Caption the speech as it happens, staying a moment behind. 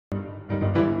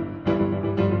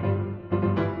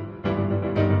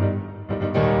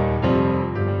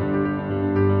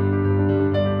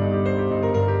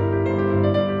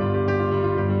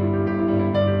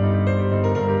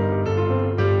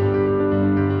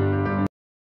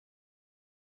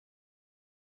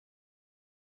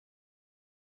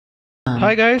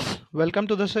Hi guys, welcome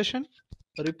to the session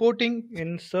Reporting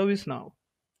in ServiceNow.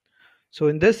 So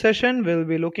in this session we'll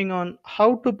be looking on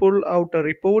how to pull out a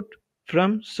report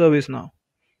from ServiceNow.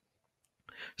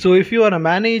 So if you are a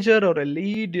manager or a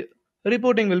lead,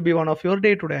 reporting will be one of your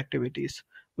day-to-day activities.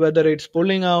 Whether it's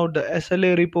pulling out the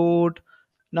SLA report,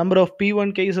 number of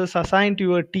P1 cases assigned to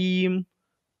your team,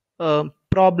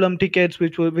 problem tickets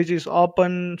which is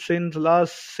open since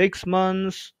last 6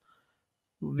 months,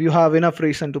 you have enough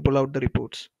reason to pull out the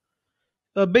reports.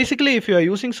 Basically, if you are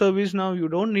using ServiceNow, you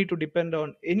don't need to depend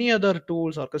on any other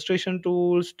tools, orchestration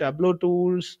tools, Tableau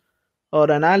tools,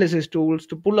 or analysis tools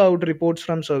to pull out reports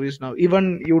from ServiceNow.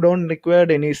 Even you don't require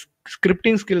any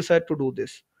scripting skill set to do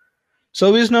this.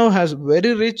 ServiceNow has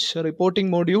very rich reporting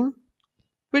module,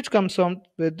 which comes on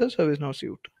with the ServiceNow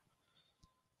suite.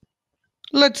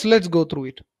 Let's go through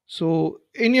it. So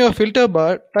in your filter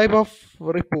bar, type of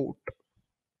report.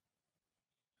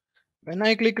 When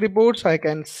I click reports, I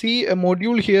can see a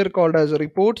module here called as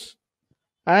reports,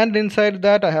 and inside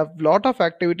that I have lot of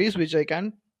activities which I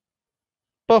can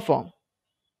perform.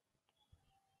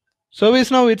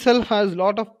 ServiceNow itself has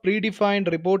lot of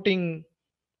predefined reporting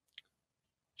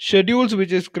schedules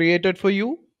which is created for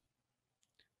you,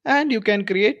 and you can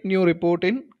create new report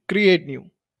in create new.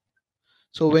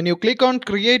 So when you click on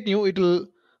create new, it will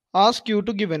ask you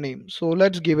to give a name. So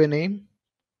let's give a name,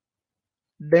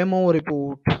 demo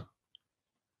report,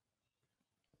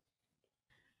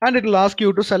 and it will ask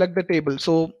you to select the table.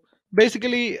 So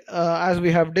basically, as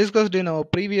we have discussed in our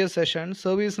previous session,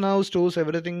 ServiceNow stores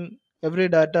every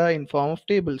data in form of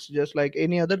tables, just like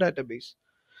any other database.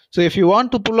 So if you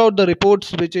want to pull out the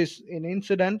reports which is in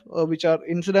incident or which are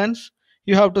incidents,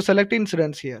 you have to select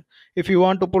incidents here. If you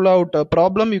want to pull out a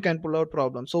problem, you can pull out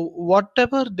problem. So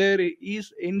whatever there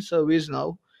is in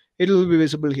ServiceNow, it will be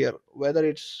visible here. Whether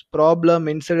it's problem,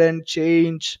 incident,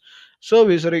 change,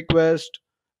 service request,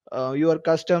 your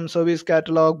custom service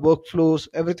catalog, workflows,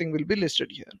 everything will be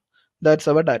listed here. That's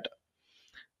our data.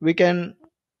 We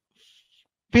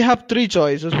have three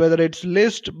choices, whether it's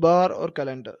list, bar, or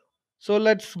calendar. So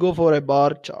let's go for a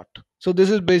bar chart. So this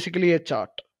is basically a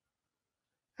chart,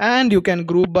 and you can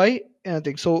group by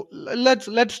anything. So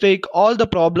let's take all the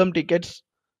problem tickets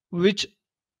which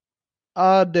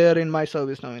are there in my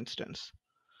ServiceNow instance.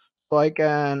 So I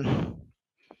can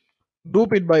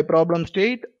group it by problem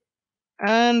state,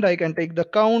 and I can take the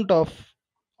count of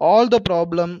all the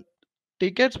problem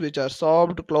tickets which are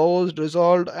solved, closed,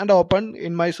 resolved, and opened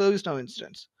in my ServiceNow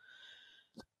instance.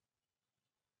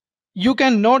 You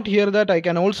can note here that I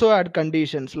can also add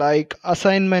conditions like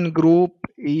assignment group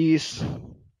is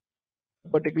a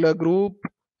particular group,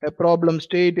 a problem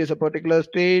state is a particular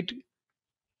state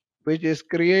which is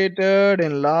created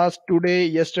in last today,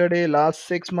 yesterday, last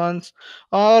 6 months,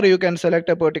 or you can select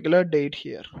a particular date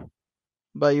here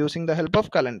by using the help of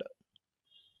calendar.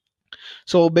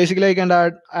 So basically I can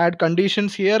add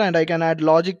conditions here, and I can add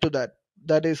logic to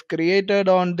that is created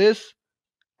on this,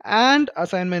 and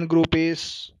assignment group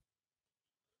is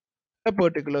a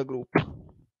particular group.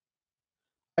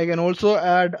 I can also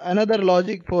add another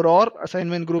logic for or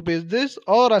assignment group is this,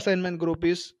 or assignment group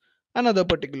is another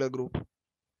particular group.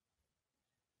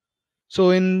 So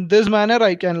in this manner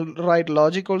I can write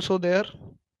logic also there.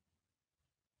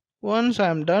 Once I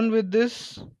am done with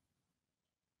this,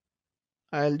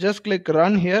 I'll just click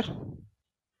run here,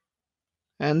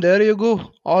 and there you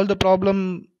go, all the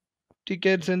problem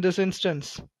tickets in this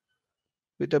instance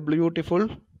with a beautiful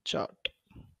chart.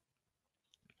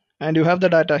 And you have the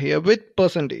data here with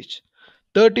percentage.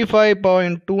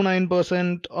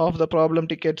 35.29% of the problem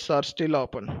tickets are still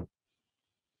open.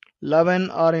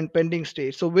 11 are in pending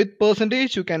state. So with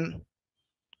percentage you can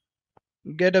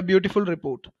get a beautiful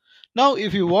report. Now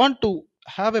if you want to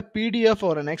have a PDF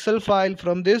or an Excel file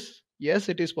from this, yes,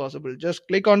 it is possible. Just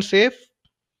click on save.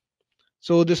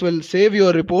 So this will save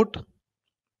your report.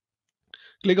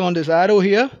 Click on this arrow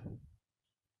here,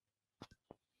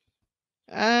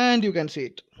 and you can see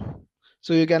it.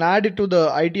 So you can add it to the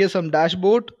ITSM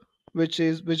dashboard, which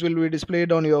will be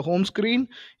displayed on your home screen.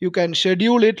 You can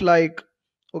schedule it like,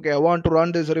 okay, I want to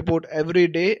run this report every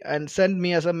day and send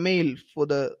me as a mail for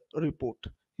the report.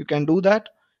 You can do that.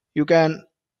 You can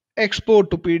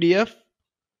export to PDF.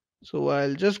 So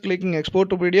while just clicking export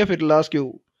to PDF, it will ask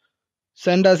you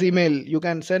send as email. You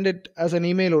can send it as an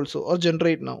email also, or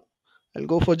generate now. I'll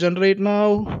go for generate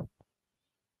now.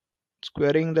 It's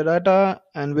querying the data,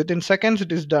 and within seconds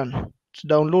it is done. It's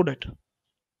downloaded,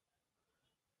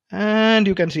 and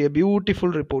you can see a beautiful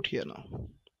report here now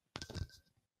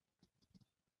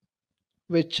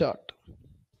with chart.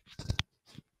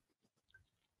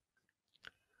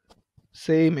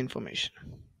 Same information.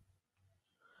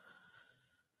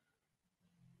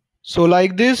 So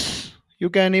like this, you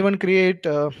can even create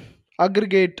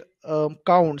aggregate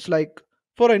counts. Like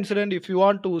for incident, if you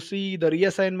want to see the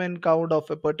reassignment count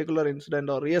of a particular incident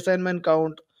or reassignment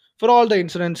count for all the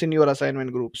incidents in your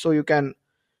assignment group, so you can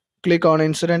click on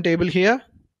incident table here.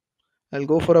 I'll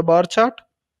go for a bar chart.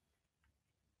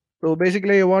 So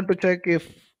basically, you want to check if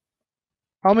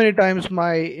how many times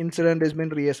my incident has been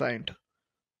reassigned.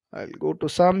 I'll go to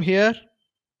sum here,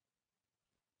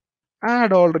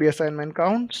 add all reassignment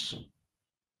counts,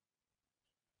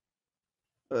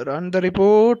 run the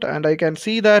report, and I can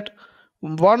see that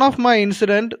one of my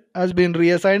incident has been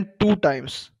reassigned 2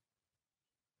 times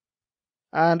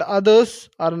and others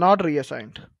are not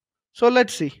reassigned. So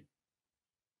let's see.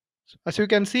 As you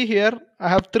can see here, I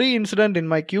have 3 incident in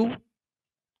my queue.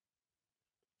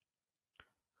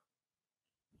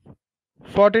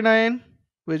 49,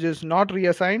 which is not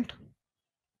reassigned.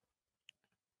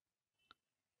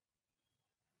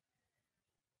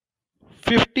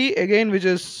 50 again, which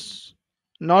is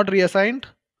not reassigned,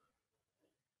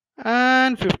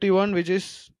 and 51, which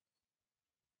is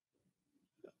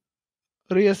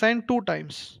reassigned 2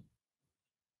 times.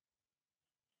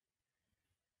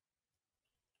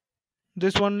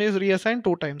 This one is reassigned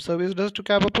 2 times. Service does to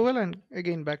cab approval and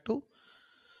again back to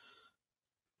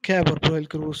cab approval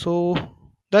crew. So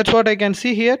that's what I can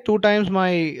see here. 2 times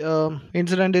my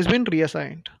incident has been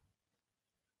reassigned.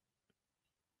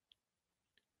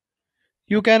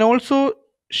 You can also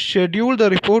schedule the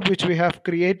report which we have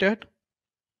created.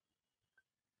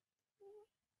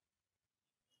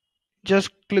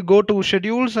 Just go to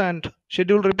schedules and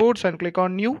schedule reports and click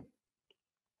on new.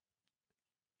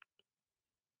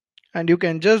 And you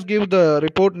can just give the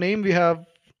report name. We have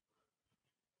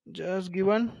just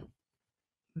given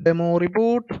demo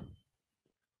report. You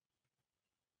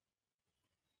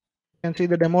can see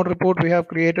the demo report we have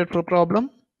created for problem.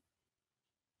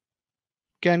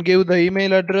 Can give the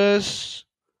email address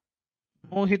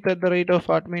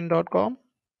mohit@admin.com.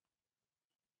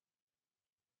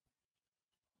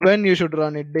 When you should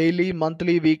run it, daily,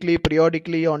 monthly, weekly,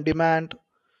 periodically, on demand.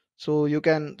 So you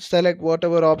can select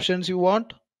whatever options you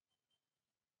want.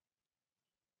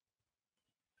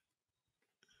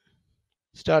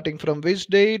 Starting from which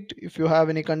date, if you have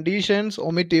any conditions,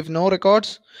 omit if no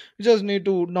records. You just need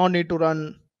to not need to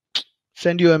run,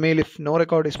 send you a mail if no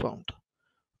record is found.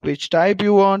 Which type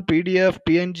you want, PDF,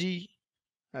 PNG.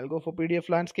 I'll go for PDF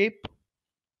landscape.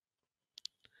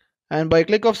 And by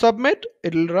click of submit,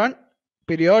 it will run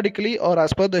periodically or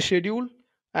as per the schedule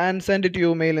and send it to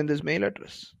your mail in this mail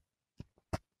address.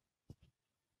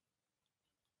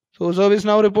 So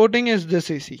ServiceNow reporting is this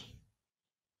easy.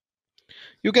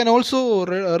 You can also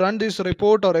run this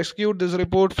report or execute this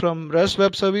report from REST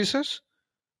web services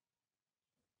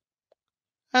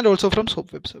and also from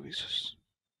SOAP web services.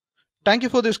 Thank you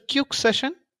for this quick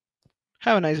session.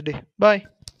 Have a nice day. Bye.